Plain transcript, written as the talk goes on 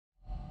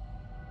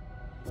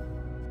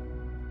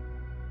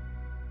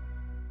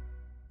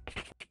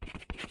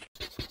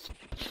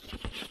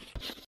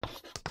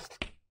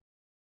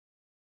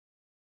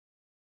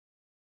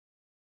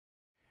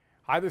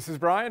Hi, this is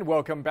Brian.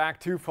 Welcome back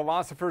to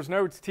Philosopher's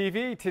Notes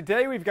TV.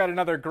 Today we've got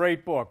another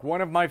great book, one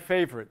of my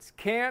favorites,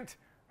 Can't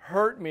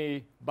Hurt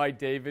Me by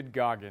David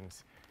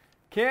Goggins.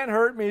 Can't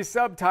Hurt Me,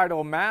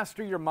 subtitle,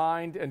 Master Your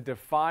Mind and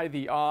Defy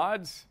the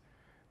Odds.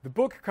 The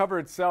book cover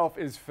itself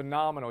is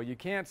phenomenal. You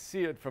can't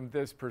see it from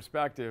this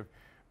perspective,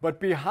 but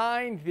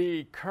behind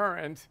the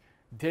current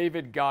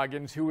David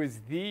Goggins, who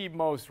is the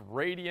most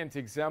radiant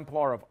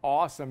exemplar of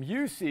awesome,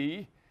 you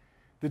see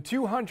the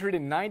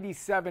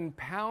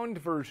 297-pound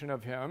version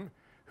of him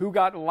who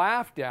got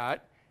laughed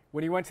at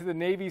when he went to the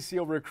Navy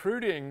SEAL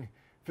recruiting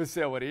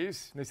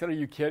facilities. And they said, "Are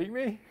you kidding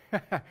me?"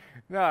 No,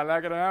 not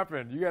going to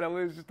happen. You got to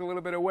lose just a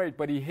little bit of weight.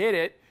 But he hit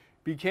it,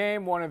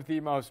 became one of the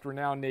most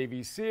renowned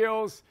Navy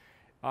SEALs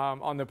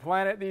on the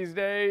planet these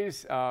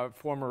days,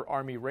 former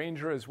Army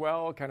Ranger as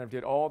well, kind of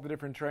did all the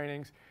different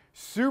trainings.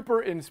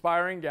 Super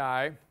inspiring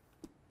guy.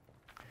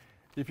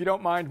 If you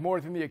don't mind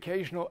more than the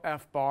occasional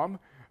F-bomb,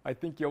 I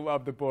think you'll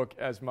love the book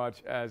as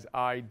much as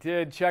I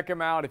did. Check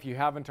him out if you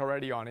haven't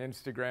already on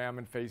Instagram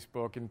and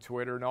Facebook and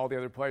Twitter and all the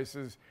other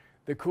places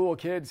the cool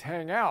kids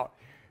hang out.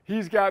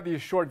 He's got these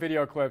short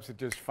video clips that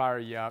just fire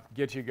you up,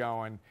 get you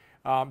going.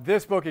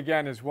 This book,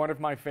 again, is one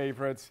of my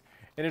favorites.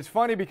 And it's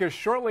funny because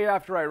shortly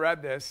after I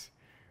read this,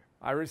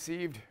 I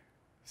received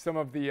some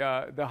of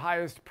the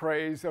highest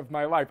praise of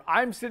my life.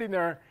 I'm sitting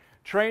there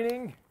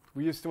training.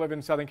 We used to live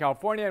in Southern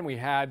California, and we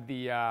had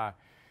the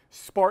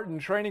Spartan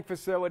training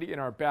facility in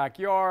our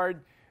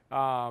backyard,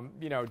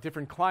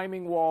 different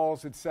climbing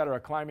walls, etc.,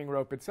 climbing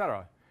rope,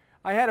 etc.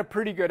 I had a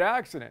pretty good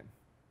accident.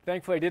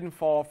 Thankfully, I didn't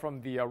fall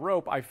from the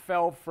rope. I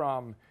fell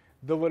from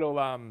the little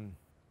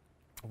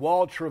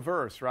wall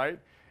traverse, right?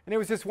 And it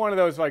was just one of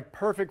those like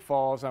perfect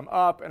falls. I'm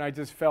up, and I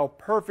just fell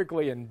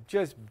perfectly and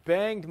just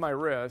banged my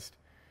wrist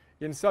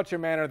in such a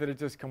manner that it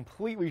just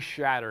completely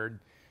shattered,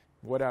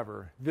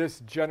 whatever, this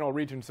general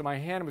region. So my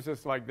hand was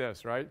just like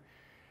this, right?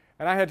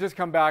 And I had just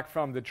come back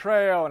from the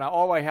trail, and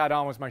all I had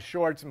on was my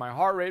shorts and my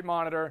heart rate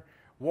monitor.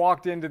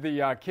 Walked into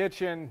the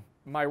kitchen.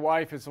 My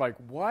wife is like,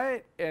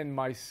 "What?" And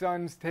my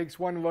son takes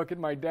one look at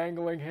my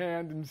dangling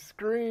hand and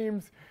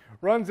screams,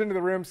 runs into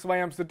the room,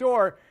 slams the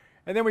door.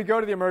 And then we go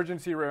to the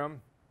emergency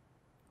room.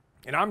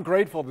 And I'm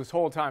grateful this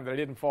whole time that I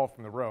didn't fall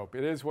from the rope.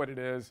 It is what it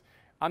is.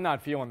 I'm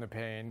not feeling the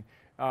pain.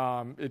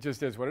 It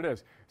just is what it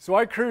is. So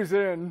I cruise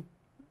in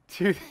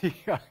to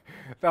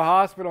the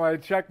hospital. I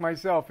check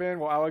myself in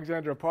while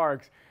Alexandra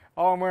parks.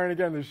 All I'm wearing,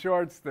 again, the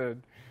shorts,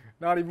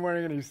 not even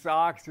wearing any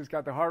socks, just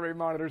got the heart rate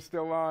monitor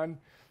still on.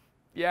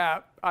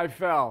 Yeah, I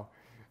fell.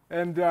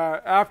 And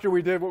after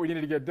we did what we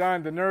needed to get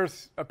done, the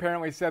nurse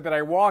apparently said that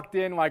I walked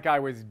in like I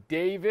was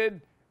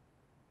David.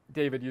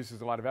 David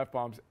uses a lot of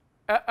F-bombs.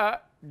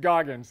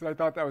 Goggins. And I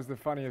thought that was the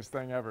funniest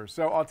thing ever.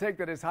 So I'll take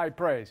that as high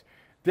praise.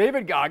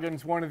 David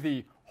Goggins, one of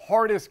the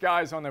hardest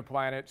guys on the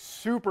planet,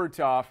 super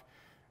tough.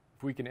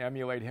 If we can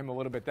emulate him a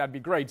little bit, that'd be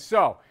great.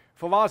 So,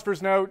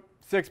 Philosopher's Note,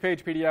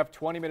 6-page PDF,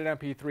 20-minute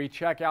MP3.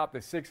 Check out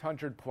the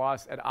 600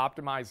 plus at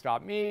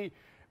optimize.me.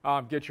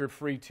 Get your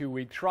free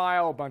 2-week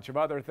trial, a bunch of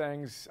other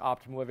things,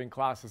 optimal living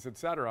classes,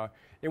 etc.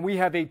 And we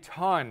have a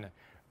ton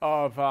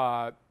of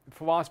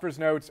Philosopher's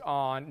Notes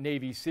on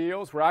Navy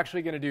SEALs. We're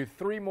actually going to do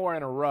 3 more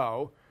in a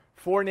row,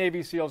 4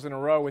 Navy SEALs in a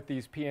row with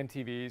these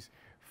PNTVs.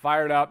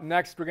 Fired up.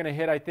 Next, we're going to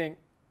hit, I think,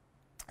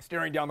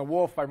 Staring Down the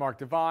Wolf by Mark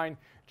Devine,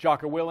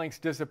 Jocko Willink's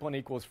Discipline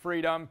Equals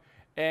Freedom,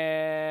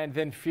 and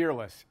then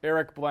Fearless,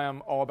 Eric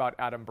Blem, all about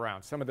Adam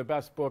Brown. Some of the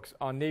best books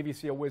on Navy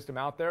SEAL wisdom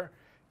out there.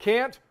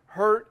 Can't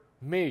Hurt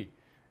Me.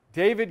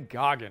 David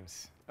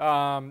Goggins.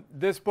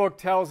 This book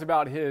tells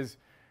about his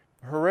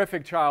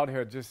horrific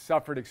childhood, just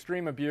suffered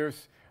extreme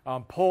abuse,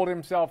 pulled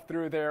himself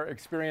through there,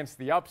 experienced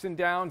the ups and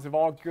downs of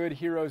all good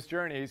heroes'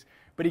 journeys.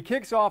 But he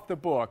kicks off the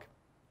book.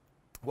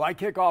 Well, I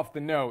kick off the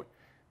note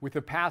with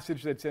a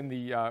passage that's in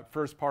the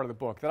first part of the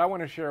book that I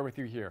want to share with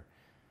you here.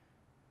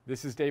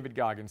 This is David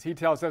Goggins. He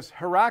tells us,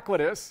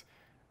 Heraclitus,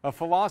 a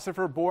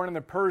philosopher born in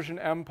the Persian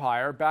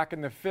Empire back in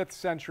the 5th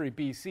century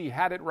BC,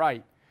 had it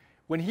right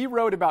when he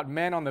wrote about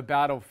men on the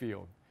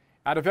battlefield.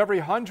 Out of every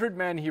 100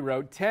 men he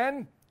wrote,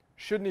 10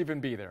 shouldn't even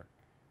be there.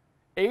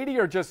 80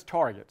 are just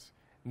targets.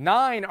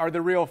 9 are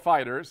the real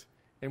fighters,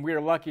 and we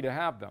are lucky to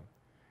have them,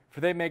 for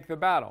they make the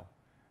battle.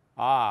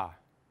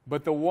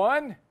 But the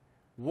one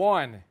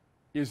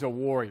is a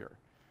warrior.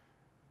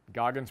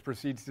 Goggins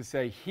proceeds to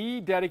say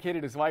he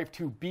dedicated his life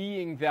to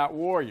being that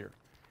warrior,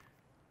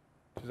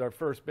 which is our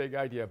first big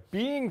idea.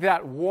 Being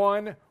that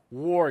one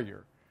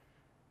warrior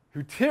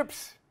who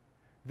tips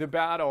the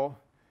battle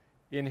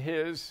in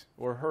his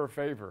or her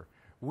favor.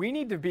 We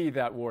need to be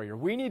that warrior.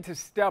 We need to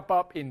step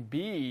up and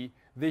be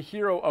the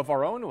hero of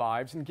our own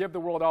lives and give the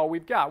world all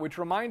we've got, which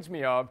reminds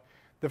me of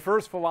the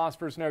first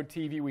Philosopher's Note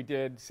TV we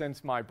did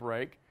since my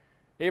break.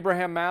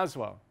 Abraham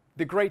Maslow,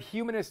 the great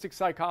humanistic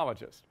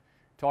psychologist,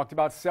 talked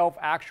about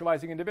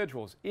self-actualizing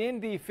individuals.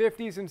 In the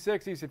 50s and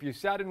 60s, if you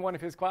sat in one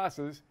of his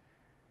classes,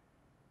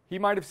 he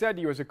might have said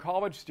to you as a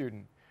college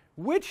student,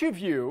 which of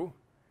you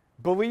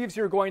believes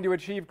you're going to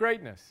achieve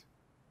greatness?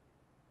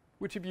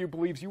 Which of you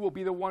believes you will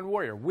be the one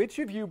warrior? Which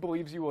of you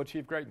believes you will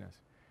achieve greatness?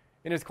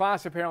 In his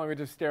class, apparently, we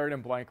just stared at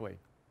him blankly.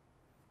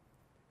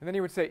 And then he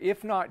would say,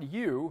 if not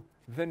you,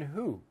 then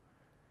who?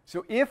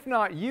 So if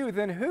not you,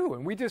 then who?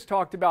 And we just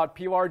talked about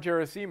Pilar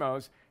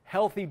Gerasimos,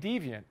 healthy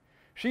deviant.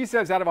 She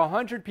says out of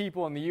 100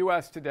 people in the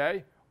U.S.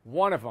 today,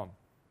 one of them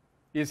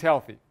is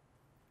healthy,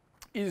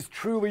 is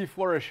truly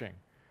flourishing.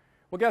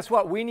 Well, guess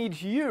what? We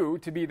need you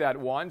to be that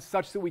one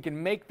such that we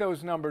can make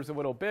those numbers a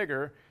little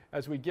bigger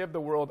as we give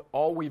the world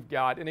all we've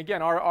got. And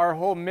again, our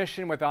whole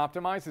mission with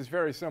Optimize is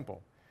very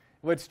simple.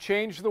 Let's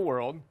change the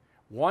world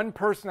one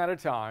person at a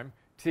time,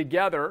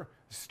 together,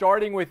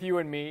 starting with you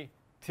and me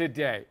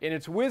today. And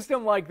it's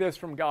wisdom like this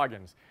from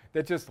Goggins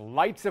that just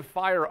lights a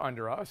fire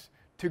under us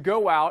to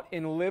go out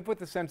and live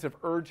with a sense of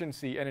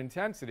urgency and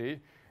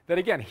intensity that,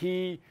 again,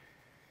 he,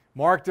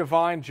 Mark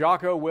Devine,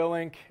 Jocko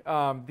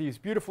Willink, these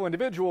beautiful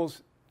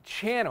individuals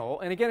channel.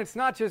 And again, it's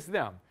not just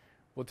them.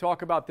 We'll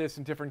talk about this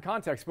in different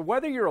contexts. But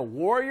whether you're a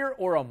warrior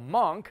or a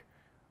monk,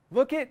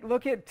 look at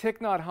Thich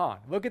Nhat Hanh.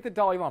 Look at the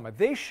Dalai Lama.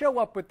 They show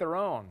up with their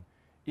own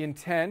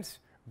intense,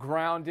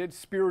 grounded,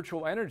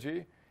 spiritual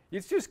energy.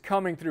 It's just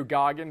coming through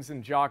Goggins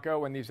and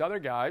Jocko and these other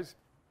guys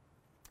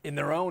in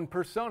their own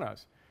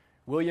personas.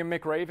 William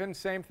McRaven,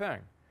 same thing.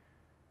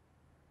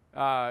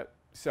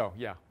 So,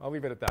 yeah, I'll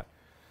leave it at that.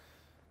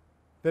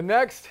 The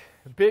next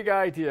big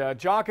idea,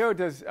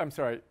 Goggins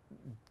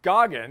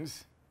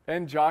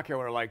and Jocko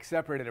are like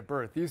separated at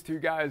birth. These two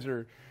guys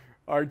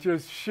are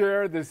just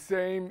share the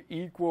same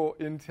equal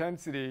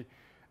intensity.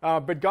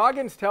 But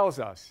Goggins tells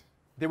us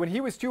that when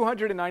he was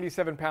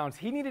 297 pounds,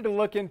 he needed to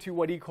look into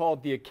what he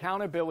called the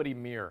accountability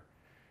mirror.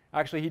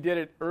 Actually, he did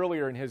it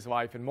earlier in his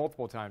life and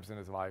multiple times in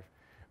his life.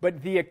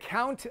 But the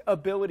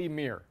accountability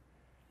mirror.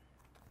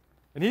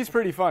 And he's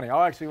pretty funny.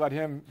 I'll actually let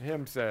him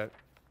say it.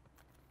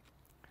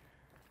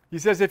 He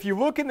says, if you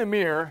look in the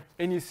mirror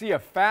and you see a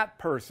fat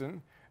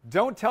person,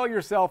 don't tell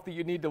yourself that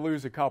you need to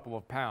lose a couple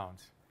of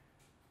pounds.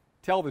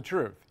 Tell the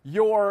truth.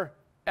 You're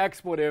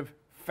expletive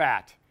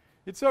fat.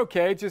 It's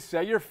okay, just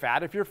say you're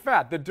fat if you're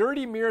fat. The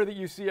dirty mirror that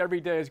you see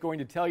every day is going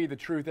to tell you the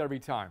truth every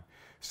time.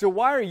 So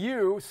why are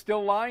you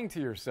still lying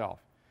to yourself?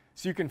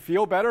 So you can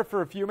feel better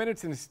for a few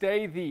minutes and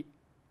stay the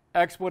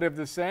expletive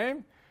the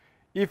same?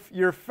 If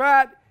you're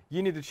fat,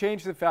 you need to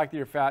change the fact that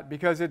you're fat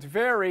because it's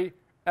very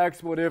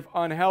expletive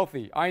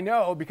unhealthy. I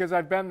know because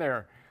I've been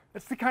there.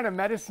 That's the kind of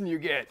medicine you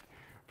get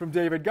from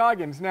David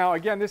Goggins. Now,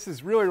 again, this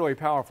is really, really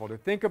powerful to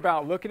think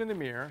about looking in the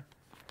mirror.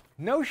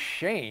 No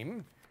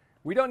shame.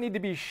 We don't need to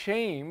be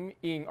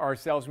shaming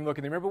ourselves when we look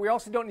in the mirror, but we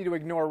also don't need to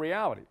ignore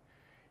reality.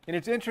 And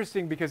it's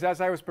interesting because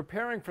as I was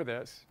preparing for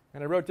this,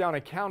 and I wrote down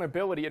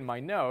accountability in my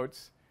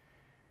notes,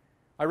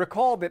 I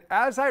recalled that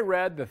as I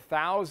read the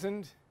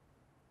 1,000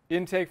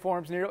 intake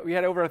forms, we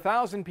had over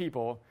 1,000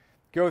 people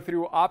go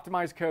through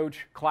Optimize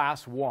Coach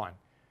Class 1,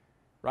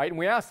 right? And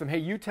we asked them, hey,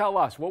 you tell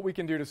us what we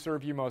can do to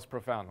serve you most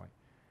profoundly.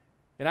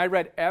 And I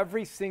read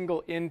every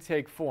single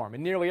intake form,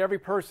 and nearly every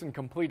person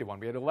completed one.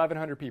 We had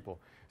 1,100 people.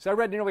 So I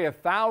read nearly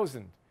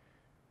 1,000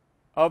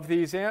 of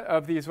these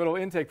little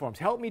intake forms.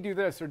 Help me do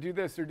this or do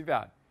this or do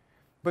that.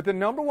 But the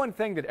number one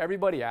thing that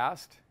everybody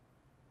asked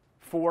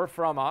for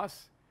from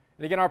us,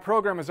 and again, our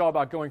program is all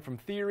about going from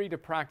theory to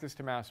practice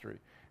to mastery.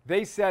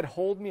 They said,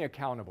 hold me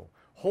accountable.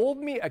 Hold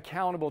me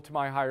accountable to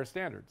my higher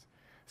standards.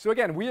 So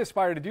again, we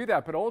aspire to do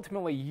that, but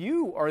ultimately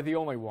you are the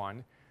only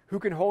one who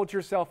can hold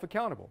yourself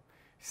accountable.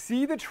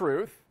 See the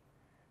truth.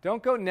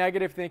 Don't go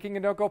negative thinking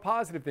and don't go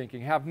positive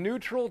thinking. Have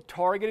neutral,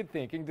 targeted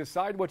thinking.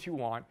 Decide what you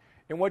want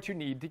and what you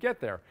need to get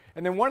there.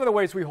 And then one of the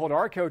ways we hold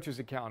our coaches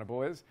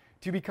accountable is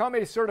to become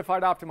a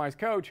certified optimized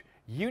coach,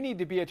 you need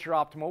to be at your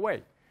optimal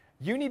weight.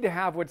 You need to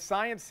have what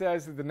science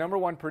says is the number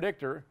one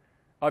predictor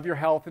of your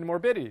health and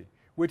morbidity,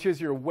 which is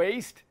your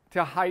waist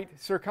to height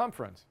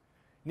circumference.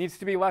 It needs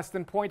to be less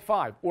than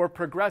 0.5 or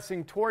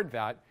progressing toward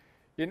that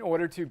in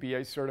order to be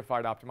a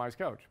certified optimized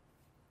coach.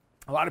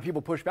 A lot of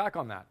people push back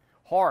on that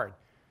hard.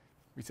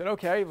 We said,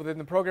 okay, well then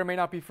the program may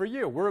not be for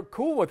you. We're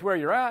cool with where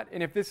you're at,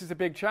 and if this is a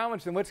big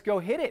challenge, then let's go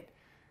hit it.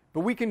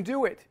 But we can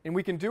do it, and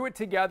we can do it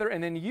together,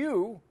 and then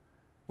you,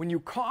 when you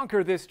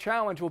conquer this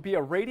challenge, will be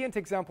a radiant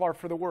exemplar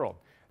for the world,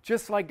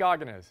 just like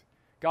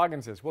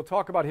Goggins is. We'll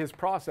talk about his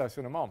process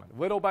in a moment,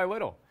 little by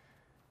little.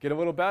 Get a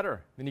little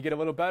better, then you get a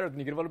little better, then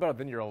you get a little better,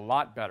 then you're a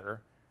lot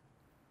better.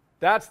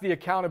 That's the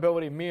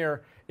accountability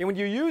mirror. And when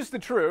you use the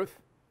truth,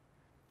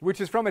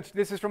 this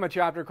is from a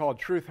chapter called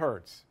Truth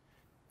Hurts.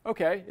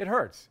 Okay, it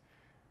hurts.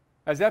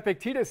 As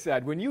Epictetus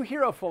said, when you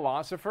hear a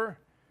philosopher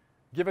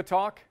give a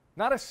talk,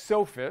 not a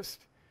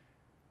sophist.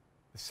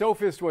 The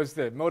sophist was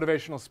the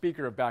motivational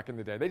speaker of back in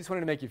the day. They just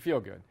wanted to make you feel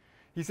good.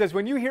 He says,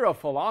 when you hear a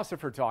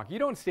philosopher talk, you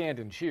don't stand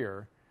and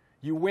cheer.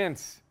 You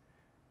wince.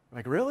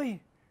 Like,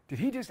 really? Did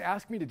he just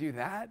ask me to do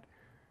that?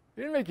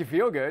 They didn't make you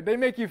feel good. They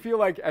make you feel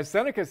like, as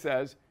Seneca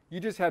says, you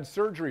just had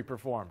surgery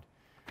performed.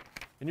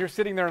 And you're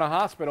sitting there in a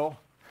hospital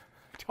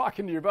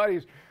talking to your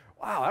buddies.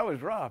 Wow, that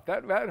was rough.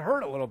 That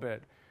hurt a little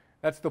bit.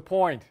 That's the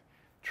point.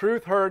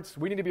 Truth hurts.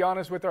 We need to be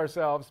honest with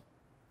ourselves.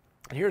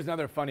 And here's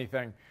another funny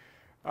thing.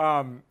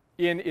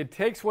 In It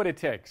Takes What It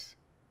Takes,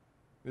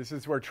 this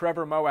is where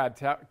Trevor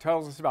Moawad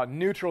tells us about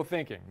neutral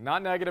thinking.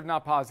 Not negative,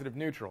 not positive,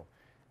 neutral.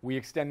 We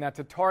extend that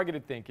to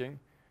targeted thinking.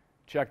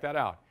 Check that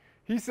out.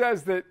 He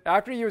says that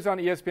after he was on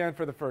ESPN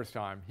for the first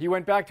time, he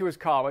went back to his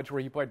college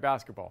where he played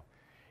basketball.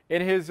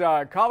 And his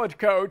college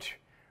coach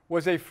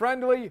was a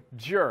friendly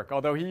jerk,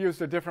 although he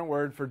used a different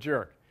word for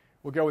jerk.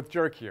 We'll go with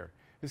jerk here.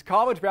 His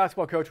college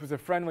basketball coach was a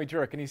friendly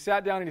jerk, and he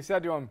sat down and he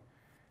said to him,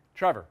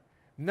 Trevor,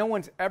 no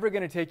one's ever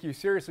going to take you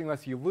seriously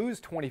unless you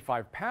lose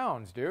 25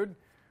 pounds, dude.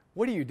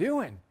 What are you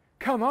doing?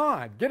 Come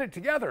on, get it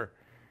together.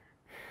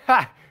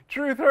 Ha!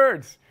 Truth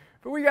hurts.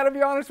 But we got to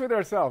be honest with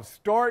ourselves.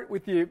 Start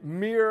with the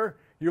mirror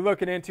you're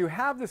looking into.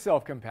 Have the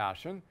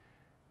self-compassion.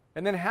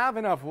 And then have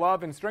enough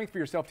love and strength for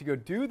yourself to go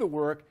do the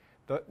work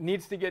that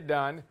needs to get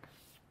done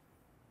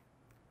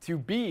to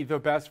be the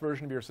best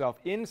version of yourself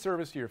in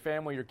service to your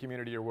family, your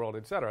community, your world,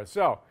 etc.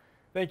 So,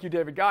 thank you,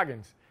 David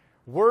Goggins.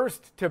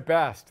 Worst to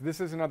best. This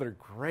is another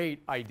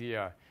great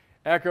idea,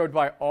 echoed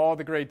by all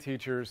the great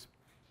teachers.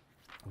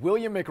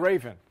 William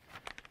McRaven,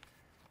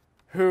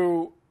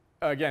 who,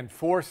 again,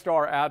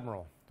 4-star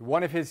admiral,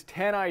 one of his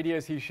 10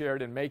 ideas he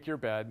shared in Make Your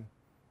Bed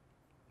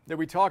that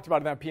we talked about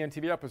in that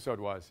PNTV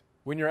episode was,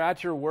 when you're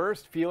at your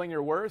worst, feeling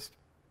your worst,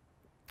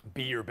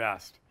 be your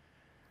best.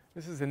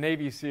 This is the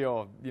Navy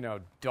SEAL,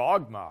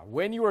 dogma.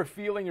 When you are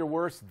feeling your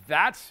worst,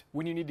 that's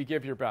when you need to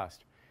give your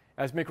best.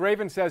 As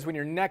McRaven says, when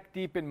you're neck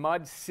deep in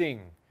mud,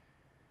 sing.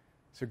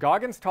 So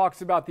Goggins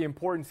talks about the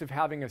importance of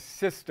having a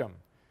system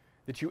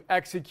that you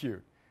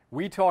execute.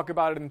 We talk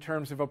about it in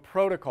terms of a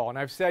protocol. And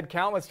I've said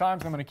countless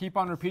times, I'm going to keep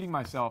on repeating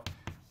myself,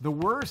 the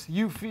worse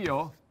you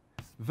feel,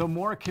 the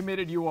more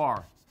committed you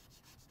are.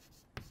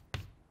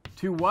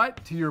 To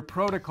what? To your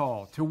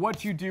protocol, to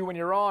what you do when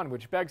you're on,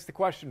 which begs the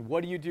question,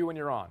 what do you do when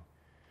you're on?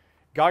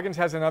 Goggins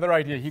has another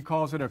idea. He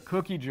calls it a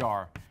cookie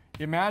jar.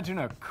 Imagine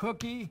a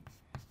cookie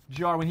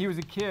jar. When he was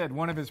a kid,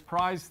 one of his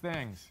prized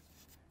things,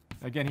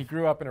 again, he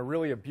grew up in a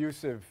really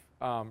abusive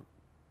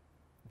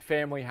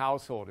family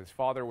household. His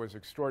father was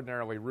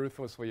extraordinarily,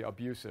 ruthlessly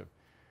abusive.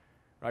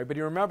 Right? But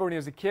you remember when he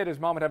was a kid, his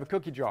mom would have a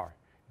cookie jar.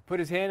 He'd put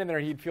his hand in there,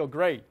 he'd feel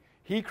great.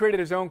 He created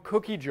his own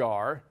cookie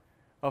jar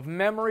of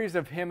memories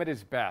of him at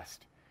his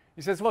best.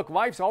 He says, look,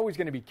 life's always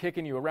going to be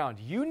kicking you around.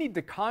 You need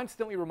to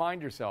constantly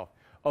remind yourself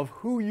of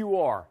who you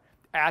are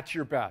at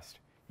your best.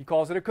 He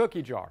calls it a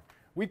cookie jar.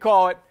 We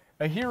call it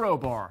a hero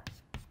bar.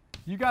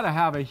 You got to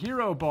have a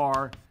hero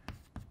bar.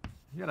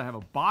 You got to have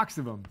a box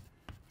of them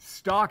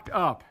stocked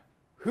up.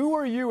 Who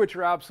are you at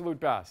your absolute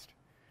best?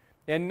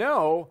 And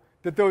know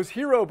that those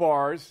hero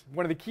bars,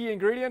 one of the key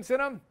ingredients in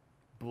them,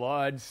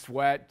 blood,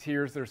 sweat,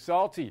 tears, they're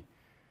salty.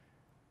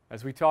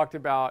 As we talked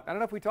about, I don't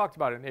know if we talked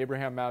about it in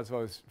Abraham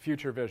Maslow's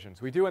Future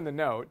Visions. We do in the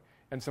note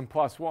and some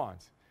plus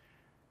ones.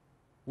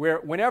 Where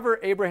whenever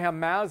Abraham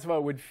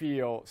Maslow would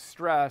feel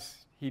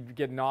stress, he'd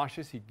get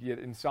nauseous, he'd get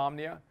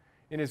insomnia.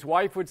 And his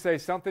wife would say,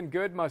 something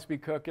good must be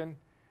cooking.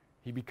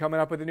 He'd be coming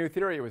up with a new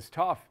theory. It was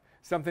tough.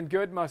 Something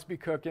good must be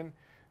cooking.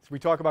 So we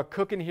talk about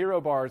cooking hero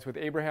bars with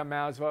Abraham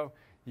Maslow.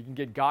 You can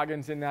get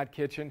Goggins in that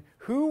kitchen.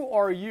 Who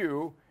are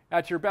you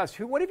at your best?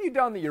 What have you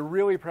done that you're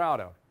really proud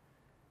of?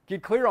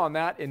 Get clear on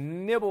that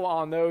and nibble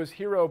on those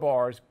hero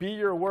bars. Be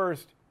your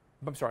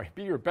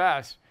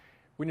best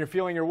when you're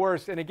feeling your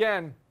worst. And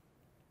again,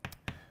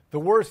 the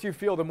worse you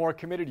feel, the more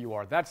committed you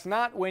are. That's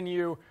not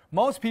when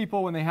most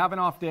people, when they have an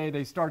off day,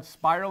 they start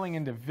spiraling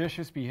into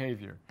vicious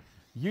behavior.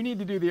 You need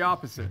to do the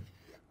opposite.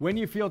 When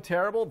you feel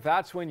terrible,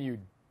 that's when you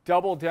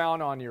double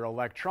down on your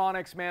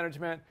electronics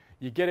management.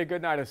 You get a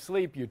good night of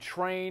sleep. You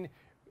train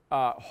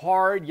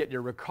hard, yet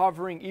you're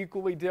recovering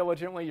equally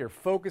diligently. You're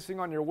focusing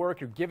on your work.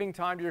 You're giving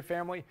time to your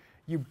family.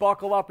 You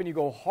buckle up and you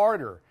go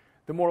harder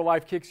the more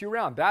life kicks you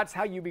around. That's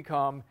how you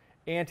become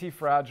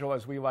anti-fragile,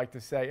 as we like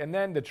to say. And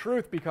then the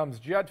truth becomes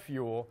jet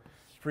fuel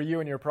for you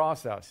and your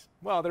process.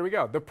 Well, there we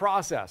go. The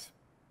process.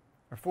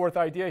 Our fourth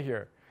idea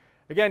here.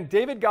 Again,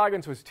 David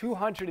Goggins was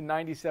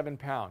 297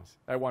 pounds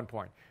at one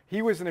point.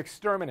 He was an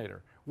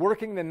exterminator,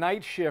 working the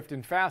night shift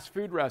in fast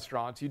food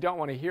restaurants. You don't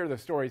want to hear the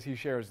stories he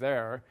shares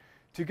there,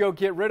 to go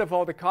get rid of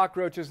all the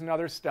cockroaches and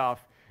other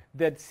stuff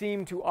that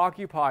seem to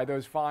occupy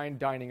those fine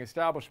dining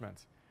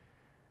establishments.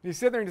 And he's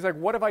sitting there and he's like,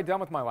 what have I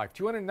done with my life?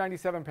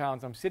 297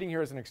 pounds, I'm sitting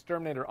here as an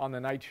exterminator on the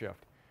night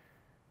shift.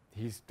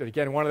 He's,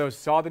 again, one of those,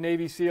 saw the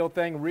Navy SEAL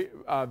thing,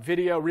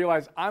 video,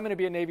 realized, I'm going to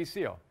be a Navy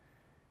SEAL.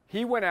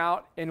 He went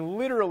out and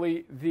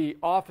literally the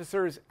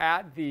officers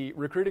at the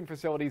recruiting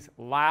facilities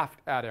laughed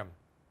at him.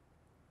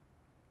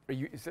 Are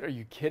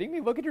you kidding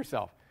me? Look at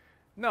yourself.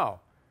 No.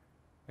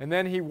 And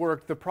then he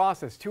worked the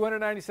process.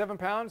 297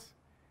 pounds,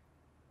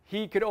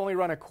 he could only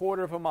run a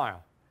quarter of a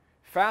mile.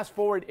 Fast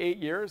forward 8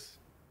 years,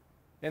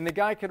 and the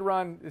guy could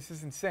run, this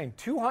is insane,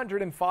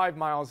 205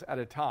 miles at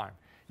a time.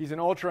 He's an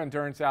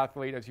ultra-endurance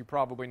athlete, as you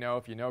probably know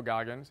if you know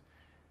Goggins.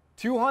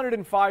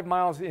 205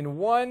 miles in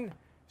one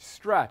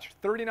stretch,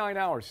 39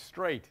 hours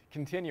straight,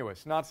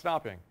 continuous, not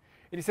stopping.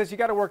 And he says, you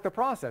got to work the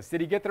process.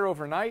 Did he get there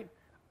overnight?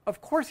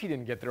 Of course he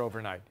didn't get there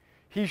overnight.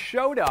 He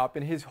showed up,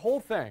 and his whole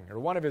thing, or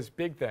one of his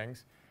big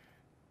things,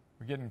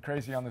 we're getting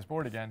crazy on this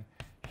board again.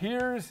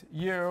 Here's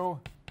you.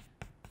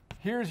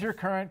 Here's your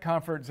current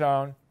comfort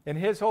zone. And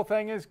his whole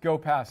thing is go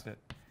past it.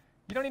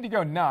 You don't need to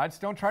go nuts.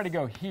 Don't try to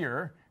go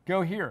here.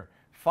 Go here.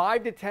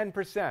 5 to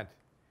 10%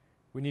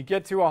 When you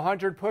get to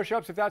 100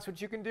 push-ups, if that's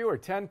what you can do, or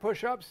 10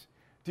 push-ups,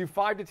 do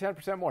 5 to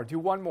 10% more. Do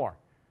one more.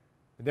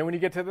 And then when you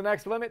get to the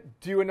next limit,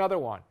 do another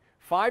one.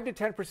 5 to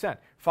 10%,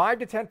 5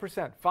 to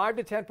 10%, 5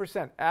 to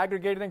 10%,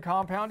 aggregated and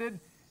compounded,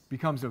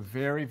 becomes a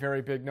very,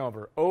 very big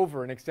number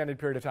over an extended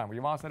period of time. Will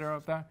you mouse that arrow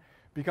up there?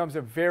 Becomes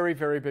a very,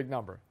 very big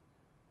number.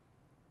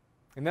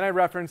 And then I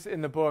reference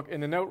in the book,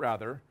 in the note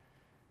rather,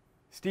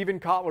 Stephen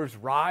Kotler's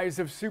Rise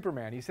of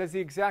Superman. He says the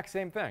exact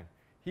same thing.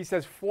 He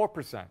says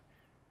 4%.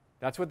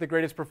 That's what the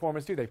greatest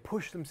performers do. They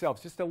push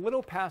themselves just a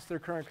little past their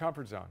current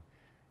comfort zone.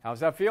 How's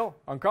that feel?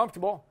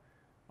 Uncomfortable.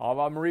 All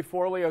about Marie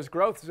Forleo's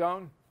growth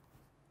zone.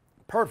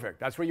 Perfect.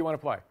 That's where you want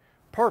to play.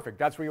 Perfect.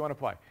 That's where you want to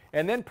play.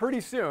 And then pretty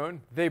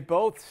soon, they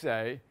both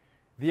say,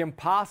 the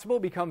impossible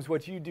becomes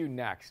what you do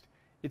next.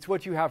 It's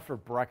what you have for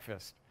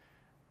breakfast.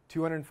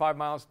 205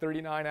 miles,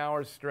 39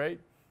 hours straight.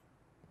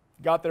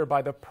 Got there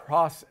by the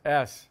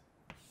process.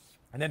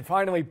 And then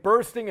finally,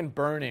 bursting and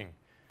burning.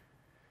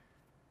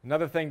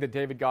 Another thing that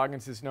David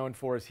Goggins is known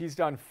for is he's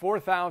done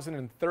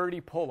 4,030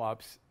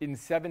 pull-ups in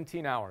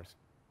 17 hours.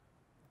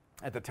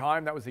 At the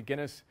time, that was a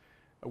Guinness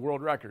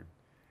World Record.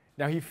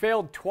 Now, he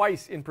failed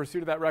twice in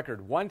pursuit of that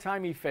record. One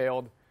time he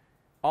failed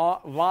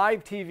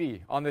live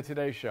TV on the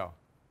Today Show.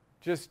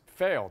 Just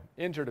failed,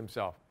 injured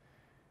himself.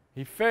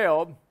 He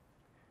failed,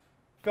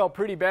 felt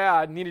pretty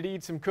bad, needed to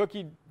eat some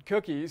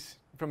cookies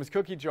from his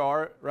cookie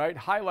jar, right,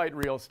 highlight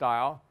reel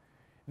style.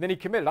 And then he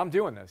committed, I'm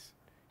doing this.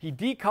 He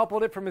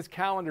decoupled it from his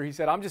calendar. He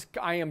said,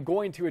 I am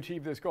going to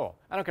achieve this goal.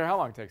 I don't care how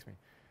long it takes me.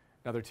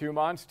 Another 2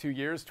 months, 2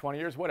 years, 20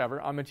 years,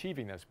 whatever, I'm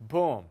achieving this.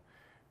 Boom.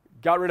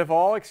 Got rid of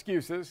all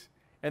excuses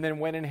and then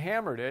went and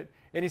hammered it.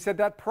 And he said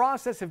that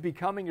process of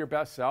becoming your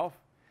best self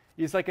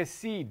is like a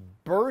seed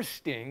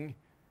bursting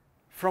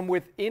from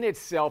within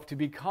itself to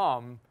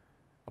become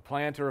a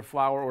plant or a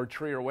flower or a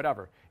tree or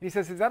whatever. And he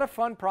says, is that a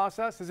fun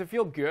process? Does it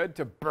feel good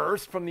to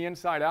burst from the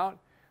inside out?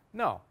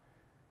 No.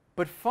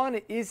 But fun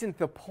isn't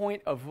the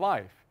point of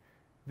life.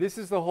 This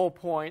is the whole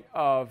point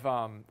of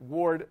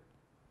Ward,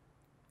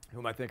 who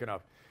am I thinking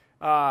of?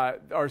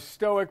 Our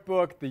Stoic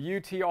book, the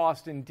UT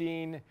Austin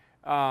Dean,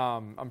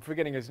 I'm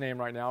forgetting his name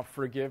right now,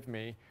 forgive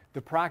me,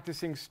 the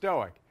Practicing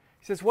Stoic.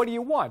 He says, what do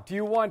you want? Do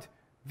you want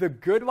the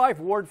good life?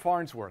 Ward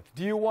Farnsworth.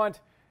 Do you want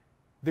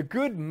the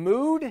good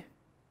mood?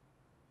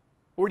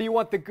 Or do you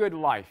want the good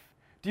life?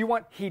 Do you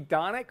want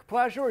hedonic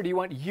pleasure or do you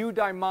want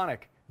eudaimonic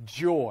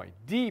joy?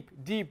 Deep,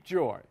 deep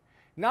joy.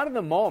 Not in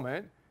the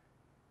moment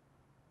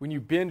when you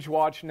binge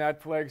watch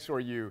Netflix or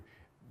you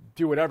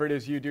do whatever it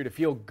is you do to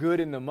feel good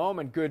in the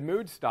moment, good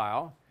mood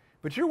style,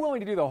 but you're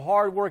willing to do the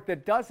hard work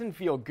that doesn't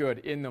feel good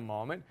in the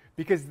moment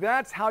because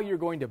that's how you're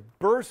going to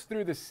burst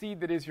through the seed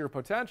that is your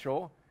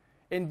potential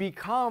and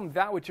become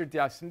that which you're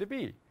destined to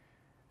be.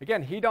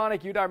 Again,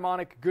 hedonic,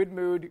 eudaimonic, good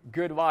mood,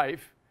 good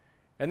life.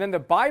 And then the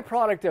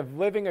byproduct of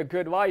living a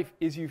good life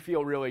is you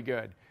feel really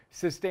good,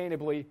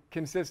 sustainably,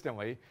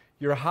 consistently.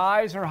 Your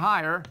highs are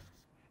higher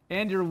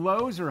and your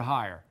lows are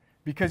higher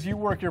because you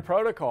work your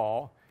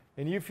protocol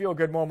and you feel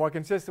good more and more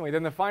consistently.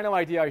 Then the final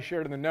idea I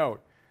shared in the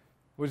note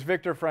was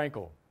Viktor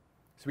Frankl.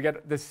 So we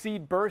got the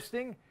seed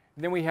bursting,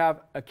 and then we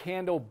have a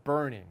candle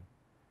burning.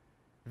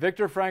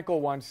 Viktor Frankl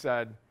once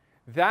said,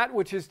 that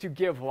which is to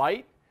give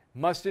light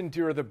must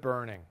endure the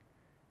burning.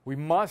 We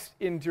must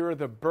endure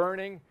the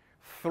burning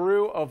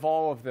through of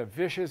all of the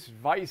vicious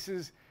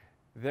vices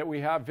that we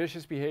have,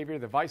 vicious behavior,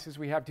 the vices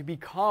we have to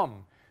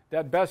become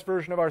that best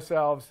version of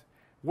ourselves.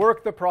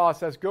 Work the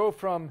process. Go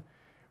from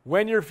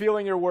when you're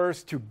feeling your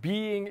worst to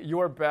being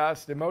your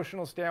best,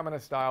 emotional stamina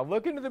style.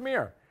 Look into the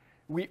mirror.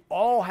 We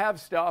all have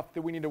stuff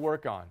that we need to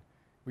work on.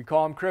 We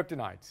call them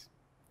kryptonites.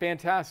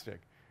 Fantastic.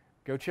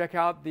 Go check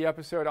out the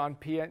episode on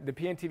the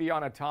PNTV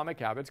on atomic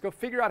habits. Go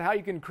figure out how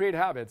you can create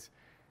habits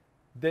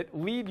that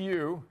lead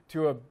you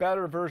to a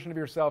better version of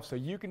yourself so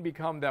you can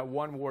become that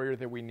one warrior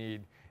that we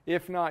need.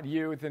 If not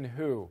you, then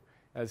who?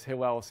 As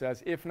Hillel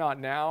says, if not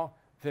now,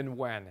 then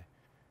when?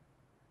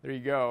 There you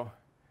go.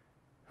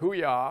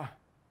 Hoo-yah,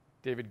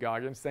 David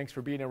Goggins. Thanks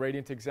for being a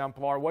radiant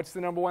exemplar. What's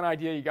the number one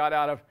idea you got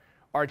out of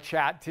our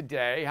chat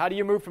today? How do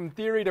you move from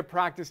theory to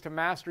practice to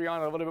mastery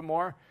on it a little bit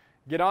more?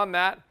 Get on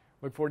that.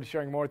 Look forward to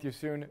sharing more with you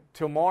soon.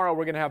 Tomorrow,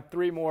 we're going to have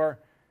 3 more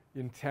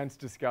intense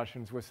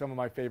discussions with some of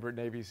my favorite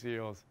Navy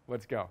SEALs.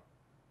 Let's go.